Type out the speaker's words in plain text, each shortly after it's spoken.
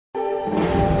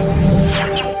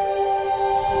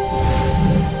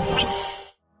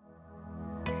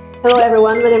Hello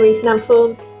everyone, my name is Nam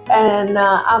Phương and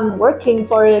I'm working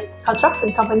for a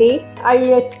construction company. I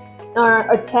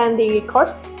attend the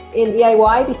course in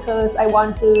EIY because I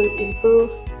want to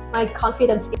improve my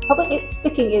confidence. Public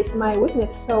speaking is my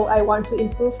weakness, so I want to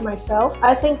improve myself.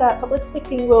 I think that public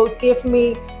speaking will give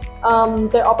me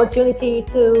the opportunity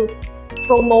to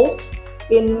promote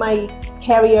in my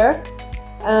career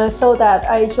so that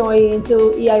I joined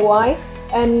into EIY.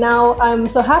 And now I'm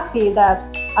so happy that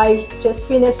I just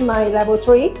finished my level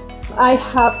 3. I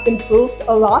have improved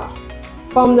a lot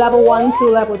from level 1 to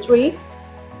level 3.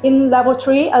 In level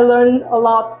 3, I learned a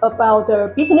lot about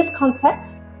the business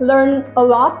context, learned a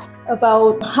lot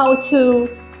about how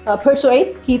to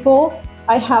persuade people.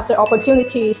 I have the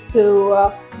opportunities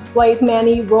to play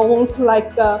many roles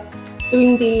like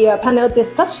doing the panel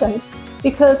discussion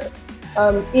because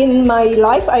in my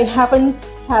life I haven't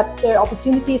had the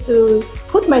opportunity to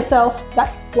put myself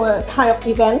that kind of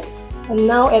events, and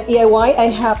now at EIY I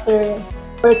have the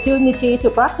opportunity to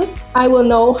practice. I will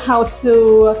know how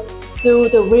to do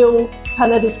the real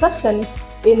panel discussion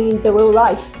in the real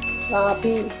life,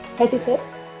 be hesitant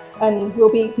and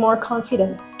will be more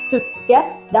confident to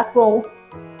get that role.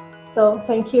 So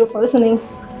thank you for listening.